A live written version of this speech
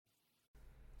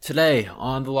Today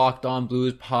on the Locked On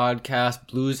Blues podcast,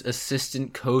 Blues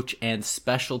assistant coach and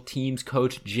special teams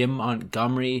coach Jim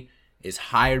Montgomery is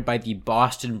hired by the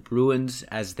Boston Bruins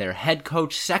as their head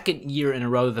coach. Second year in a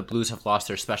row the Blues have lost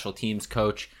their special teams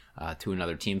coach to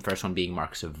another team. First one being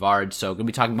Marc Savard. So going to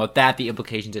be talking about that, the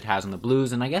implications it has on the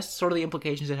Blues, and I guess sort of the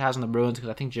implications it has on the Bruins, because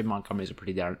I think Jim Montgomery is a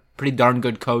pretty darn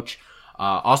good coach.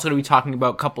 Also going to be talking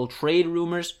about a couple trade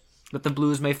rumors that the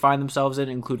Blues may find themselves in,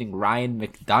 including Ryan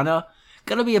McDonagh.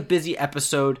 Gonna be a busy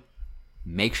episode.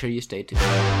 Make sure you stay tuned.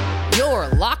 You're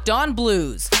Locked On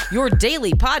Blues, your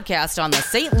daily podcast on the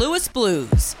St. Louis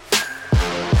Blues.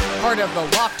 Part of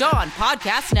the Locked On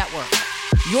Podcast Network.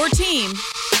 Your team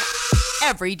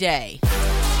every day.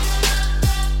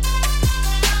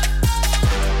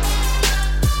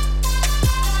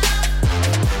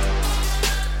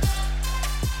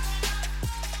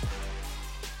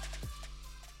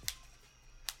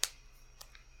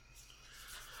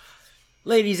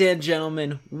 Ladies and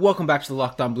gentlemen, welcome back to the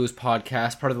Locked On Blues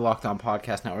podcast, part of the Locked On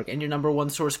Podcast Network, and your number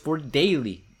one source for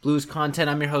daily Blues content.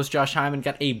 I'm your host, Josh Hyman.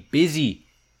 Got a busy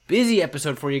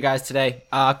episode for you guys today.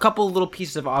 A couple little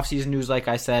pieces of offseason news, like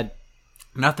I said.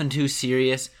 Nothing too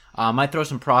serious. Might throw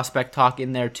some prospect talk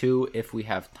in there too, if we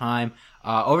have time.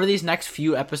 Over these next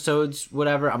few episodes, I'm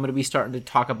going to be starting to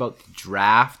talk about the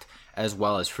draft, as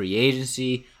well as free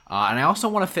agency. And I also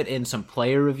want to fit in some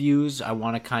player reviews. I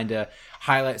want to kind of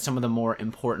highlight some of the more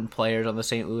important players on the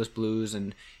St. Louis Blues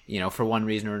and, for one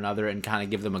reason or another, and kind of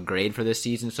give them a grade for this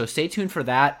season. So stay tuned for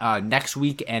that next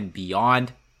week and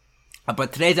beyond.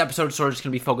 But today's episode is sort of just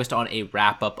going to be focused on a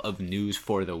wrap-up of news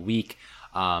for the week.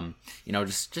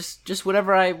 Just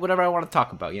whatever I want to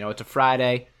talk about. It's a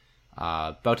Friday,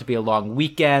 about to be a long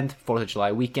weekend, 4th of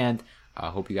July weekend.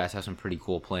 Hope you guys have some pretty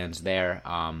cool plans there.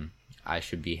 I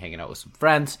should be hanging out with some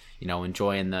friends,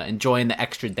 enjoying the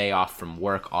extra day off from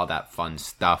work, all that fun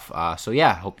stuff. So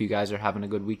yeah, hope you guys are having a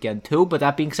good weekend too. But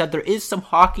that being said, there is some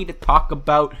hockey to talk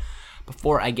about.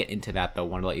 Before I get into that, though, I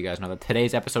want to let you guys know that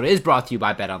today's episode is brought to you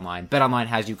by BetOnline. BetOnline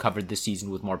has you covered this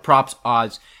season with more props,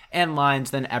 odds, and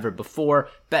lines than ever before.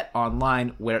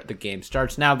 BetOnline, where the game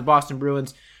starts. Now, the Boston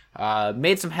Bruins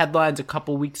made some headlines a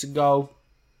couple weeks ago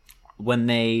when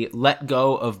they let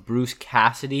go of Bruce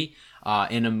Cassidy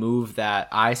in a move that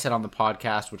I said on the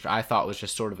podcast, which I thought was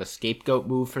just sort of a scapegoat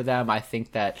move for them. I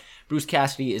think that Bruce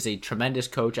Cassidy is a tremendous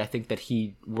coach. I think that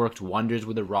he worked wonders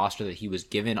with the roster that he was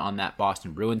given on that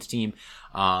Boston Bruins team,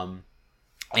 and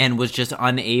was just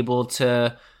unable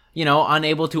to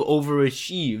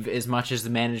overachieve as much as the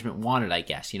management wanted, I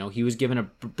guess. He was given a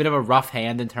bit of a rough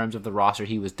hand in terms of the roster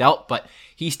he was dealt, but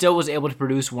he still was able to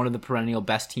produce one of the perennial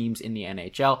best teams in the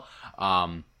NHL.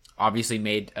 Obviously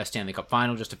made a Stanley Cup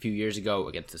final just a few years ago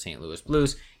against the St. Louis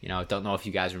Blues. Don't know if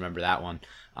you guys remember that one.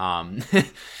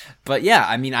 But yeah,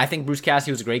 I think Bruce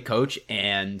Cassidy was a great coach,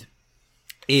 and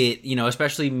it,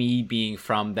 especially me being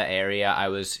from the area, I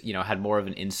was, had more of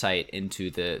an insight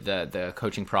into the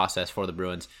coaching process for the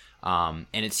Bruins. And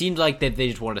it seemed like that they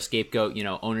just wanted a scapegoat,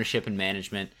 ownership and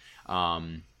management.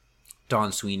 Don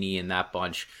Sweeney and that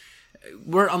bunch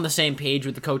weren't on the same page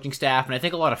with the coaching staff, and I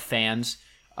think a lot of fans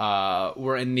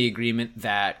were in the agreement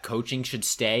that coaching should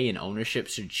stay and ownership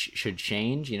should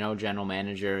change, general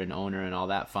manager and owner and all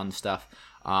that fun stuff.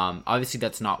 Obviously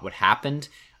that's not what happened.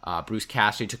 Bruce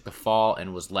Cassidy took the fall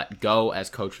and was let go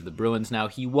as coach of the Bruins. Now,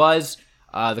 he was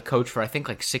the coach for I think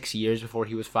like 6 years before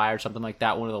he was fired, something like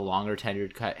that, one of the longer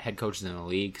tenured head coaches in the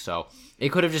league. So it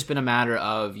could have just been a matter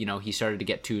of, he started to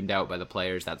get tuned out by the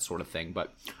players, that sort of thing.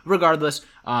 But regardless,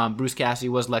 Bruce Cassidy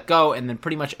was let go and then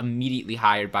pretty much immediately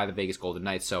hired by the Vegas Golden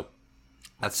Knights. So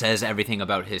that says everything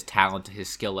about his talent, his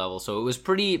skill level. So it was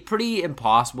pretty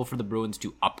impossible for the Bruins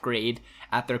to upgrade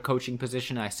at their coaching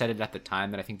position. I said it at the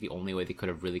time that I think the only way they could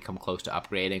have really come close to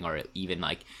upgrading, or even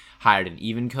hired an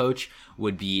even coach,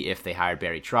 would be if they hired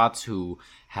Barry Trotz, who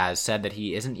has said that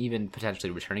he isn't even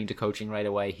potentially returning to coaching right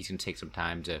away. He's going to take some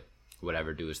time to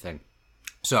do his thing.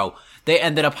 So they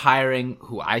ended up hiring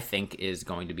who I think is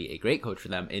going to be a great coach for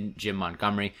them in Jim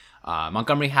Montgomery.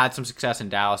 Montgomery had some success in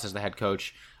Dallas as the head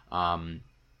coach.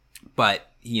 But,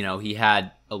 he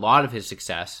had a lot of his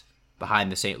success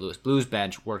behind the St. Louis Blues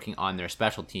bench working on their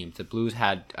special teams. The Blues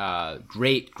had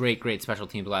great special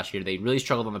teams last year. They really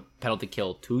struggled on the penalty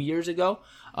kill 2 years ago.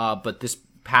 But this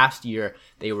past year,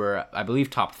 they were, I believe,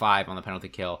 top 5 on the penalty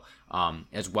kill,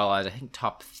 as well as, I think,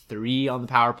 top 3 on the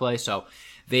power play. So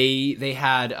they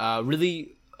had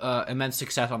really immense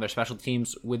success on their special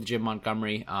teams with Jim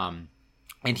Montgomery.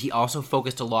 And he also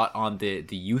focused a lot on the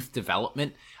youth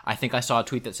development. I think I saw a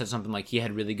tweet that said something like he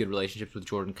had really good relationships with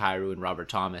Jordan Kyrou and Robert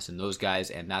Thomas and those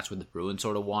guys, and that's what the Bruins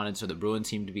sort of wanted. So the Bruins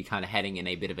seemed to be kind of heading in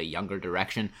a bit of a younger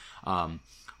direction.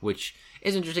 which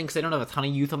is interesting because they don't have a ton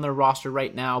of youth on their roster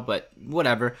right now, but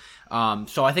whatever.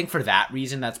 So I think for that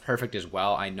reason, that's perfect as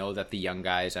well. I know that the young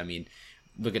guys, I mean,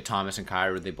 look at Thomas and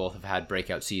Kyrou. They both have had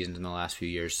breakout seasons in the last few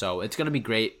years. So it's going to be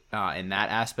great in that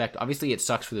aspect. Obviously, it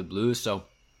sucks for the Blues. So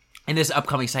in this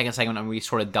upcoming second segment, I'm going to be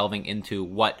sort of delving into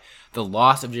what the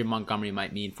loss of Jim Montgomery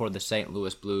might mean for the St.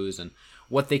 Louis Blues and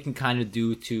what they can kind of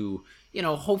do to,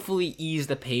 hopefully ease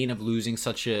the pain of losing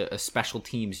such a special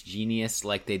teams genius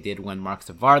like they did when Marc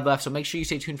Savard left. So make sure you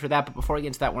stay tuned for that. But before I get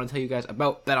into that, I want to tell you guys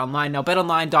about BetOnline. Now,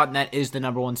 BetOnline.net is the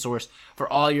number one source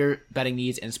for all your betting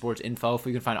needs and sports info.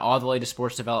 You can find all the latest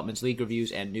sports developments, league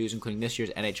reviews, and news, including this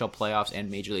year's NHL playoffs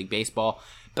and Major League Baseball.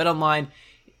 BetOnline,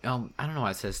 I don't know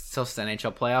why it still says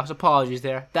NHL playoffs. Apologies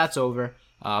there. That's over.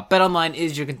 BetOnline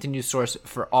is your continued source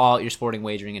for all your sporting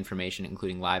wagering information,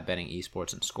 including live betting,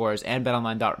 esports, and scores. And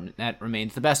BetOnline.net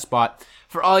remains the best spot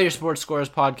for all your sports scores,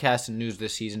 podcasts, and news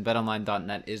this season.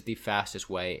 BetOnline.net is the fastest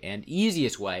way and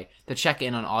easiest way to check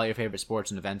in on all your favorite sports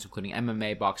and events, including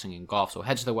MMA, boxing, and golf. So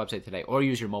head to the website today or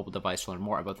use your mobile device to learn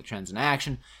more about the trends in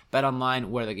action. BetOnline,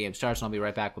 where the game starts, and I'll be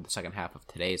right back with the second half of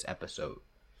today's episode.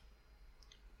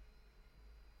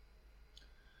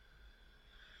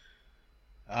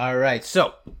 All right,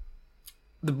 so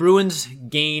the Bruins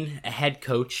gain a head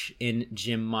coach in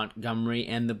Jim Montgomery,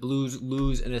 and the Blues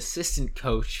lose an assistant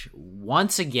coach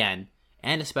once again,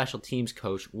 and a special teams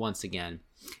coach once again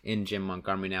in Jim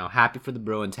Montgomery. Now, happy for the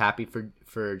Bruins, happy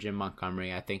for Jim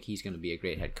Montgomery. I think he's going to be a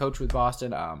great head coach with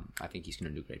Boston. I think he's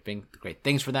going to do great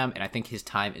things for them, and I think his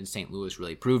time in St. Louis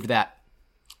really proved that.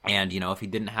 And, if he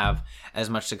didn't have as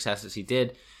much success as he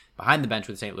did behind the bench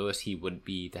with St. Louis, he would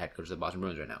be the head coach of the Boston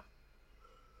Bruins right now.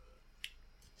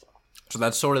 So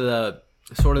that's sort of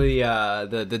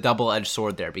the double-edged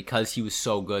sword there, because he was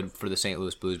so good for the St.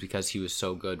 Louis Blues, because he was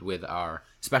so good with our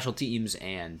special teams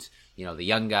and the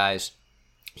young guys.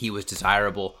 He was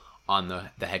desirable on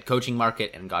the head coaching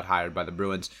market and got hired by the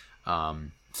Bruins.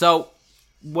 So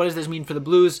what does this mean for the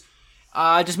Blues?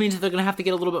 It just means that they're going to have to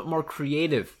get a little bit more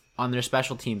creative on their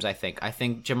special teams, I think. I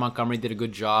think Jim Montgomery did a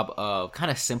good job of kind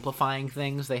of simplifying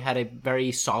things. They had a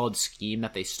very solid scheme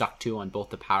that they stuck to on both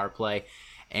the power play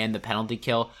and the penalty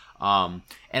kill. And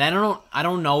I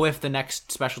don't know if the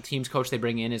next special teams coach they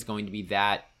bring in is going to be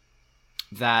that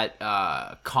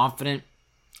confident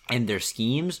in their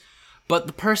schemes, but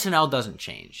the personnel doesn't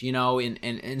change,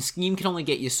 and scheme can only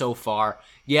get you so far.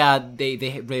 Yeah,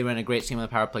 they ran a great scheme on the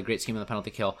power play, great scheme on the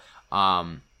penalty kill.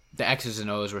 The X's and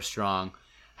O's were strong.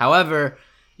 However,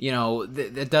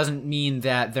 that doesn't mean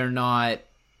that they're not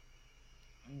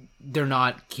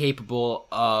capable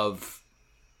of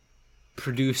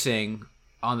producing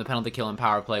on the penalty kill and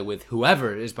power play with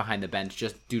whoever is behind the bench,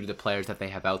 just due to the players that they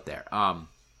have out there.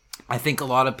 I think a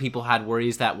lot of people had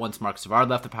worries that once Marc Savard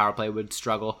left, the power play would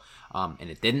struggle, and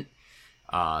it didn't.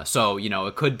 So,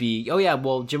 it could be,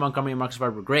 Jim Montgomery and Marc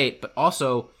Savard were great, but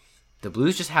also the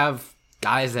Blues just have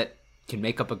guys that can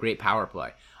make up a great power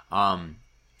play. I'm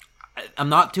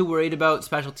not too worried about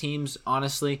special teams,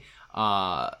 honestly.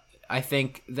 I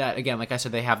think that, again, like I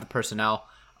said, they have the personnel.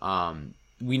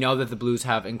 We know that the Blues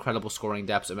have incredible scoring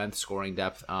depth, immense scoring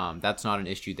depth. That's not an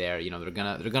issue there. They're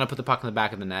gonna put the puck in the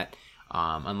back of the net,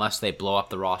 unless they blow up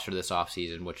the roster this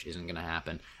offseason, which isn't gonna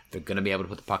happen. They're gonna be able to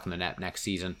put the puck in the net next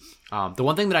season. The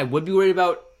one thing that I would be worried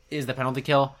about is the penalty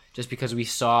kill, just because we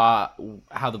saw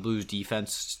how the Blues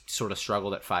defense sort of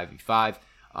struggled at 5v5.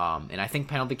 And I think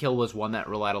penalty kill was one that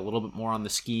relied a little bit more on the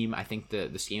scheme. I think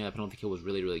the scheme of the penalty kill was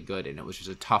really, really good, and it was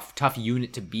just a tough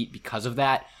unit to beat because of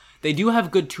that. They do have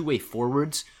good two-way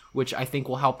forwards, which I think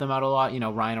will help them out a lot.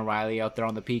 Ryan O'Reilly out there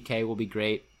on the PK will be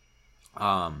great,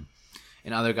 and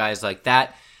other guys like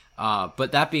that.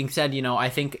 But that being said, I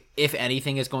think if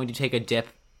anything is going to take a dip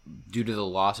due to the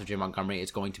loss of Jim Montgomery,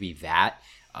 it's going to be that.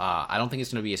 I don't think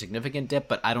it's going to be a significant dip,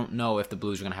 but I don't know if the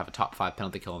Blues are going to have a top 5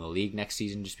 penalty kill in the league next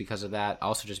season just because of that.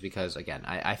 Also just because, again,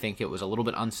 I think it was a little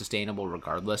bit unsustainable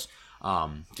regardless,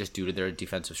 just due to their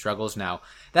defensive struggles. Now,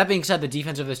 that being said, the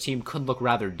defense of this team could look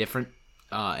rather different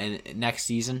in next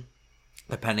season,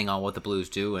 depending on what the Blues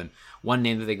do. And one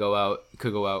name that they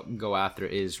could go after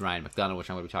is Ryan McDonagh, which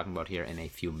I'm going to be talking about here in a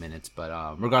few minutes.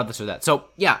 But regardless of that, so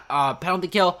yeah, penalty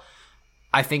kill,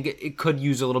 I think it could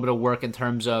use a little bit of work in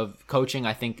terms of coaching.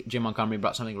 I think Jim Montgomery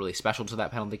brought something really special to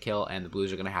that penalty kill, and the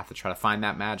Blues are going to have to try to find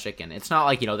that magic. And it's not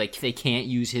like, they can't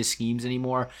use his schemes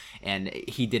anymore, and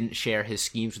he didn't share his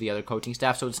schemes with the other coaching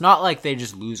staff. So it's not like they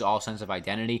just lose all sense of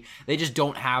identity. They just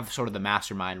don't have sort of the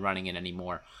mastermind running it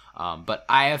anymore. But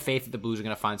I have faith that the Blues are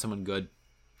going to find someone good,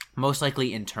 most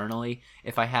likely internally,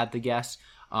 if I had to guess,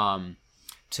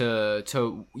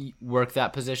 to work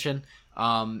that position.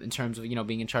 in terms of,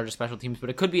 being in charge of special teams, but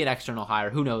it could be an external hire.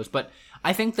 Who knows? But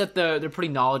I think that they're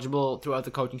pretty knowledgeable throughout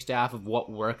the coaching staff of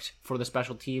what worked for the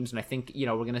special teams, and I think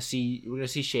we're gonna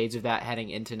see shades of that heading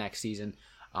into next season,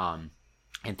 and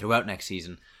throughout next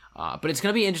season. But it's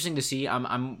gonna be interesting to see.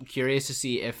 I'm curious to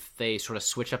see if they sort of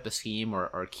switch up the scheme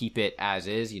or keep it as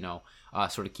is.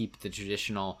 Sort of keep the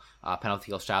traditional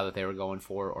penalty kill style that they were going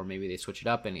for, or maybe they switch it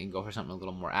up and go for something a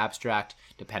little more abstract,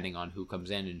 depending on who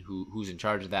comes in and who's in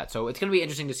charge of that. So it's going to be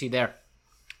interesting to see there.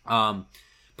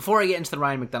 Before I get into the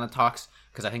Ryan McDonagh talks,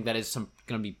 because I think that is going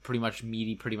to be pretty much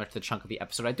the chunk of the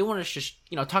episode, I do want to just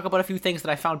talk about a few things that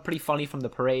I found pretty funny from the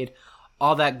parade,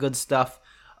 all that good stuff.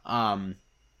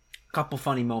 Couple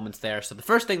funny moments there. So the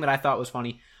first thing that I thought was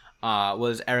funny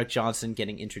was Erik Johnson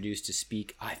getting introduced to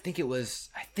speak. I think it was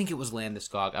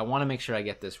Landeskog. I want to make sure I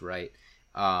get this right.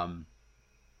 I'll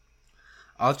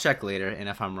check later, and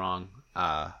if I'm wrong,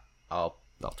 I'll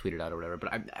tweet it out or whatever.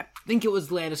 But I think it was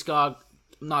Landeskog.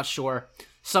 I'm not sure.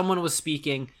 Someone was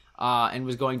speaking and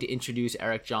was going to introduce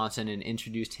Erik Johnson and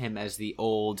introduced him as the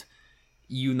old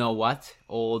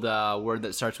word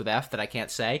that starts with F that I can't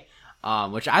say,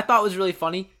 which I thought was really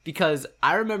funny because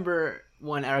I remember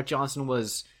when Erik Johnson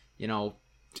was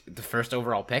the first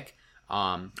overall pick.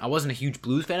 I wasn't a huge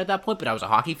Blues fan at that point, but I was a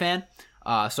hockey fan.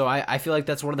 So I feel like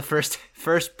that's one of the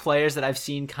first players that I've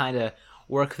seen kind of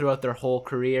work throughout their whole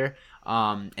career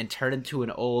and turn into an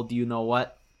old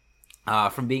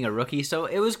from being a rookie. So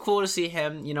it was cool to see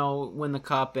him, win the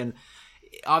cup. And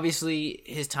obviously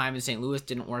his time in St. Louis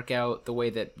didn't work out the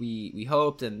way that we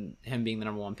hoped, and him being the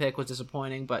number one pick was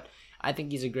disappointing. But I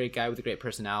think he's a great guy with a great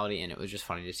personality, and it was just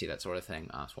funny to see that sort of thing.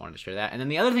 So I wanted to share that. And then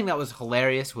the other thing that was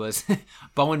hilarious was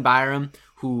Bowen Byram,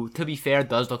 who, to be fair,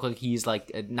 does look like he's like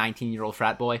a 19-year-old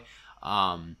frat boy,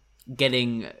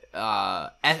 getting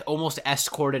almost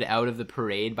escorted out of the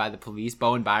parade by the police.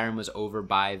 Bowen Byram was over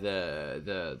by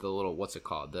the little, what's it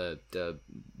called, the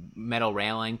metal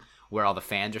railing where all the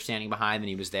fans are standing behind, and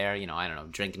he was there, I don't know,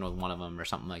 drinking with one of them or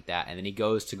something like that. And then he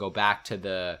goes to go back to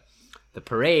the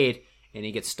parade, and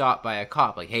he gets stopped by a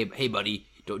cop, like, hey, buddy,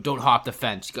 don't hop the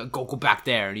fence. Go back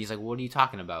there. And he's like, what are you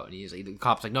talking about? And he's like, the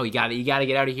cop's like, no, you gotta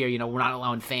get out of here. We're not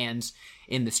allowing fans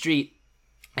in the street.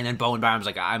 And then Bowen Byram's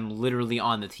like, I'm literally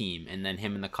on the team. And then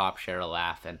him and the cop share a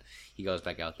laugh, and he goes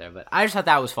back out there. But I just thought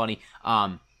that was funny.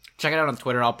 Check it out on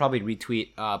Twitter. I'll probably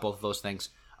retweet both of those things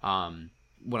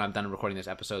when I'm done recording this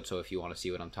episode. So if you want to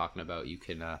see what I'm talking about, you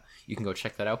can go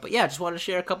check that out. But yeah, just wanted to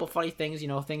share a couple funny things,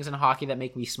 things in hockey that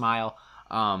make me smile.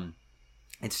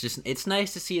 It's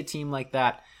nice to see a team like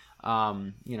that.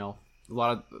 Most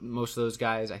of those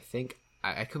guys, I think,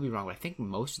 I could be wrong, but I think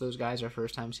most of those guys are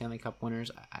first-time Stanley Cup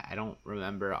winners. I don't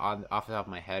remember off the top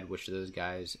of my head which of those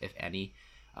guys, if any,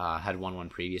 had won one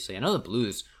previously. I know the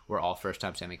Blues were all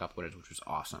first-time Stanley Cup winners, which was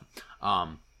awesome.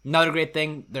 Another great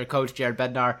thing, their coach Jared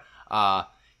Bednar.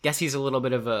 Guess he's a little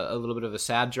bit of a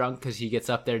sad drunk because he gets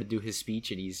up there to do his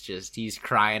speech and he's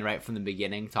crying right from the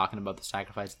beginning, talking about the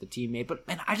sacrifice the team made. But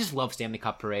man, I just love Stanley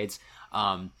Cup parades.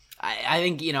 I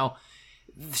think the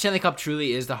Stanley Cup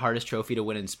truly is the hardest trophy to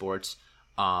win in sports.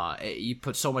 You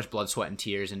put so much blood, sweat, and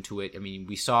tears into it. I mean,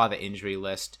 we saw the injury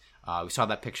list. We saw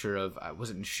that picture of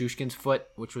was it Nichushkin's foot,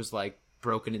 which was like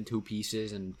broken in two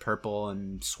pieces and purple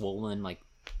and swollen. Like,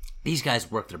 these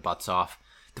guys worked their butts off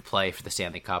to play for the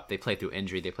Stanley Cup. They play through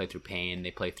injury, they play through pain,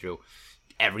 they play through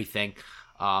everything.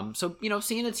 So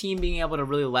seeing a team being able to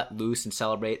really let loose and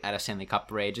celebrate at a Stanley Cup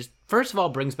parade just, first of all,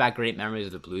 brings back great memories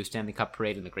of the Blues Stanley Cup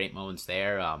parade and the great moments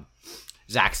there.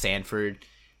 Zach Sanford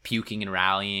puking and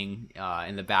rallying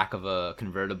in the back of a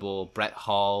convertible. Brett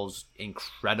Hall's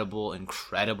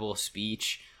incredible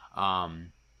speech.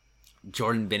 Jordan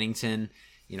Binnington,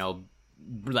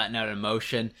 letting out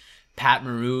emotion. Pat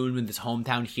Maroon with his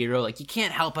hometown hero, like, you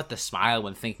can't help but to smile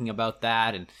when thinking about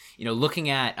that. And looking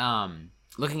at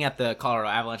the Colorado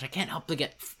Avalanche, I can't help to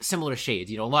get similar shades.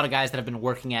 A lot of guys that have been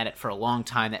working at it for a long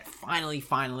time that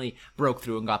finally broke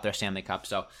through and got their Stanley Cup.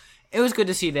 So it was good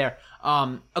to see there.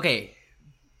 Okay,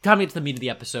 time to get to the meat of the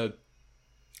episode.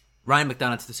 Ryan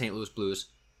McDonagh to the St. Louis Blues.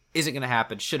 Is it going to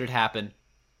happen? Should it happen?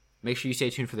 Make sure you stay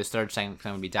tuned for this third segment because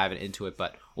I'm going to be diving into it.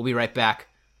 But we'll be right back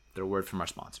with a word from our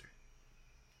sponsor.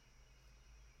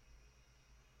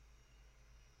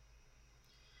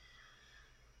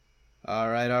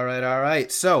 All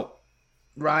right. So,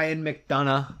 Ryan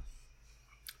McDonagh,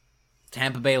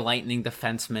 Tampa Bay Lightning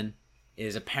defenseman,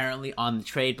 is apparently on the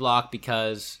trade block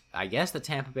because I guess the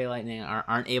Tampa Bay Lightning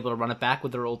aren't able to run it back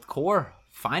with their old core.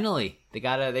 Finally, they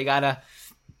gotta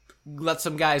let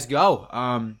some guys go.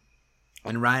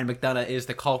 And Ryan McDonagh is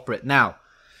the culprit. Now,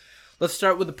 let's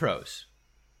start with the pros.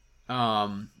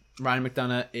 Ryan Ryan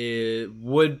McDonagh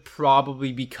would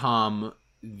probably become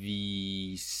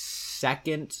the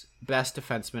second best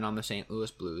defenseman on the St.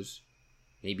 Louis Blues.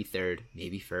 Maybe third,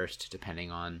 maybe first, depending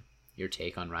on your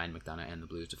take on Ryan McDonagh and the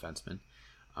Blues defenseman.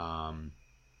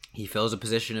 He fills a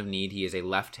position of need. He is a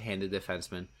left-handed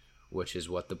defenseman, which is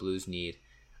what the Blues need.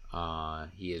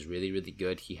 He is really, really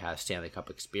good. He has Stanley Cup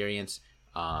experience.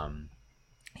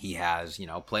 He has,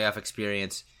 playoff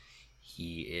experience.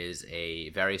 He is a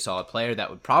very solid player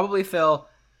that would probably fill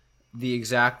the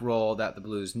exact role that the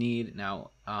Blues need.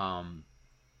 Now,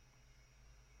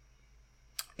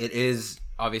 it is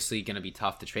obviously going to be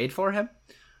tough to trade for him.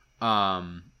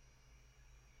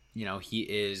 He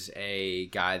is a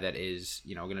guy that is,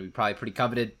 going to be probably pretty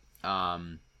coveted.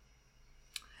 And,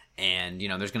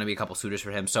 there's going to be a couple suitors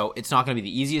for him. So it's not going to be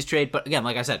the easiest trade. But again,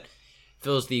 like I said,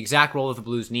 fills the exact role that the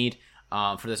Blues need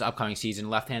for this upcoming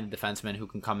season. Left-handed defenseman who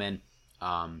can come in,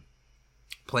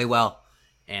 play well,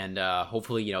 and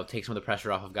hopefully, take some of the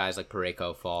pressure off of guys like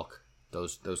Parayko, Falk,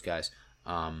 those guys.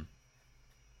 Now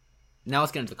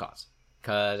let's get into the cons,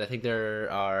 because I think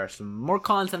there are some more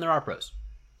cons than there are pros.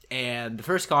 And the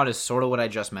first con is sort of what I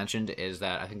just mentioned, is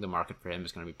that I think the market for him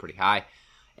is going to be pretty high.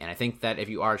 And I think that if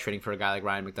you are trading for a guy like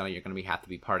Ryan McDonagh, you're going to have to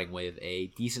be parting with a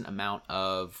decent amount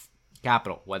of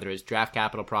capital, whether it's draft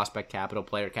capital, prospect capital,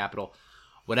 player capital,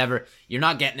 whatever. You're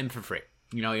not getting him for free.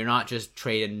 You're not just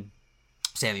trading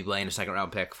Sammy Blais, a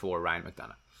second-round pick, for Ryan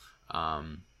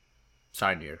McDonagh.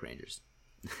 Sorry, New York Rangers.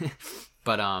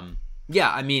 But,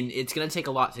 it's going to take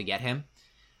a lot to get him.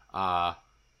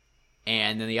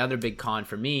 And then the other big con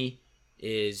for me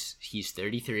is he's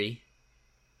 33.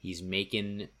 He's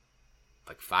making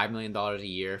like $5 million a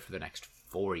year for the next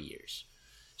 4 years.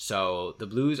 So the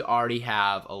Blues already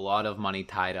have a lot of money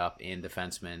tied up in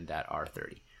defensemen that are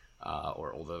 30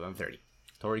 or older than 30.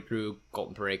 Torrey Krug,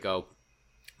 Colton Parayko,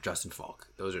 Justin Falk.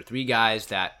 Those are three guys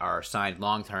that are signed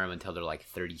long-term until they're like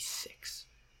 36.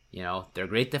 They're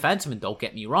great defensemen, don't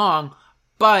get me wrong,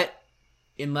 but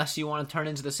unless you want to turn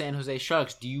into the San Jose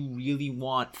Sharks, do you really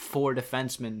want 4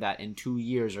 defensemen that in 2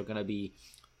 years are going to be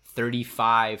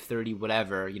 35, 30,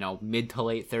 whatever, mid to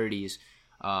late 30s,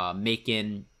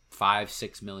 making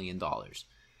 $5-6 million?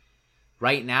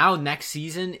 Right now, next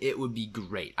season, it would be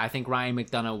great. I think Ryan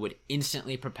McDonagh would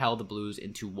instantly propel the Blues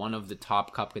into one of the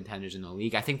top cup contenders in the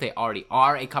league. I think they already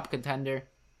are a cup contender,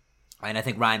 and I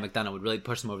think Ryan McDonagh would really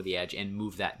push them over the edge and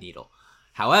move that needle.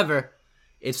 However,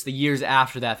 it's the years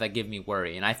after that give me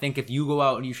worry. And I think if you go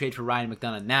out and you trade for Ryan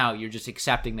McDonagh now, you're just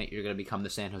accepting that you're going to become the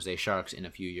San Jose Sharks in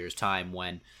a few years' time,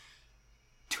 when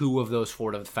 2 of those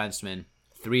 4 defensemen,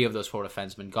 3 of those 4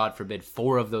 defensemen, God forbid,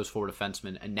 4 of those 4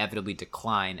 defensemen inevitably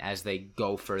decline as they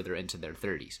go further into their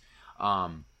 30s. I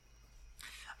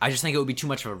just think it would be too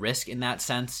much of a risk in that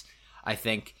sense. I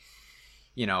think,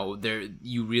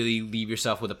 you really leave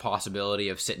yourself with a possibility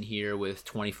of sitting here with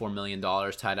 $24 million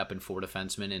tied up in 4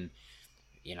 defensemen, and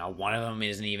one of them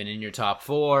isn't even in your top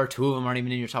 4. 2 of them aren't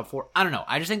even in your top 4. I don't know.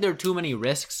 I just think there are too many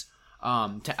risks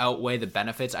to outweigh the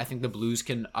benefits. I think the Blues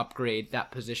can upgrade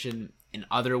that position in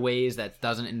other ways that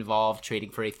doesn't involve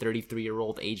trading for a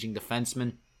 33-year-old aging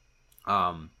defenseman.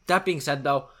 That being said,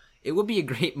 though, it would be a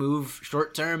great move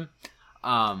short term.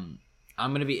 I'm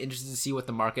going to be interested to see what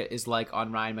the market is like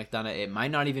on Ryan McDonagh. It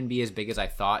might not even be as big as I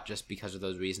thought, just because of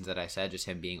those reasons that I said, just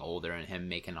him being older and him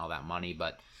making all that money,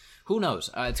 but who knows?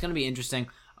 It's going to be interesting.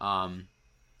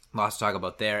 Lots to talk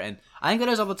about there. And I think that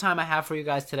is all the time I have for you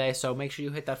guys today. So make sure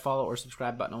you hit that follow or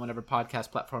subscribe button on whatever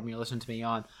podcast platform you're listening to me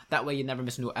on. That way you never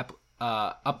miss a new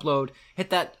upload. Hit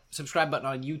that subscribe button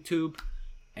on YouTube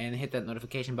and hit that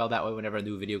notification bell. That way whenever a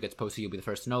new video gets posted, you'll be the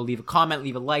first to know. Leave a comment,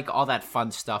 leave a like, all that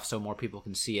fun stuff so more people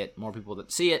can see it. More people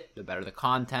that see it, the better the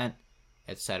content,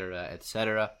 etc.,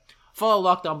 etc. Follow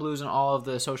Locked On Blues on all of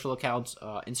the social accounts,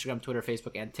 Instagram, Twitter,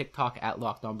 Facebook, and TikTok at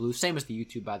Locked On Blues. Same as the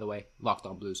YouTube, by the way, Locked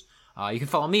On Blues. You can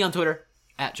follow me on Twitter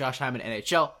at Josh Hyman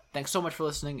NHL. Thanks so much for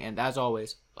listening, and as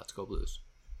always, let's go Blues.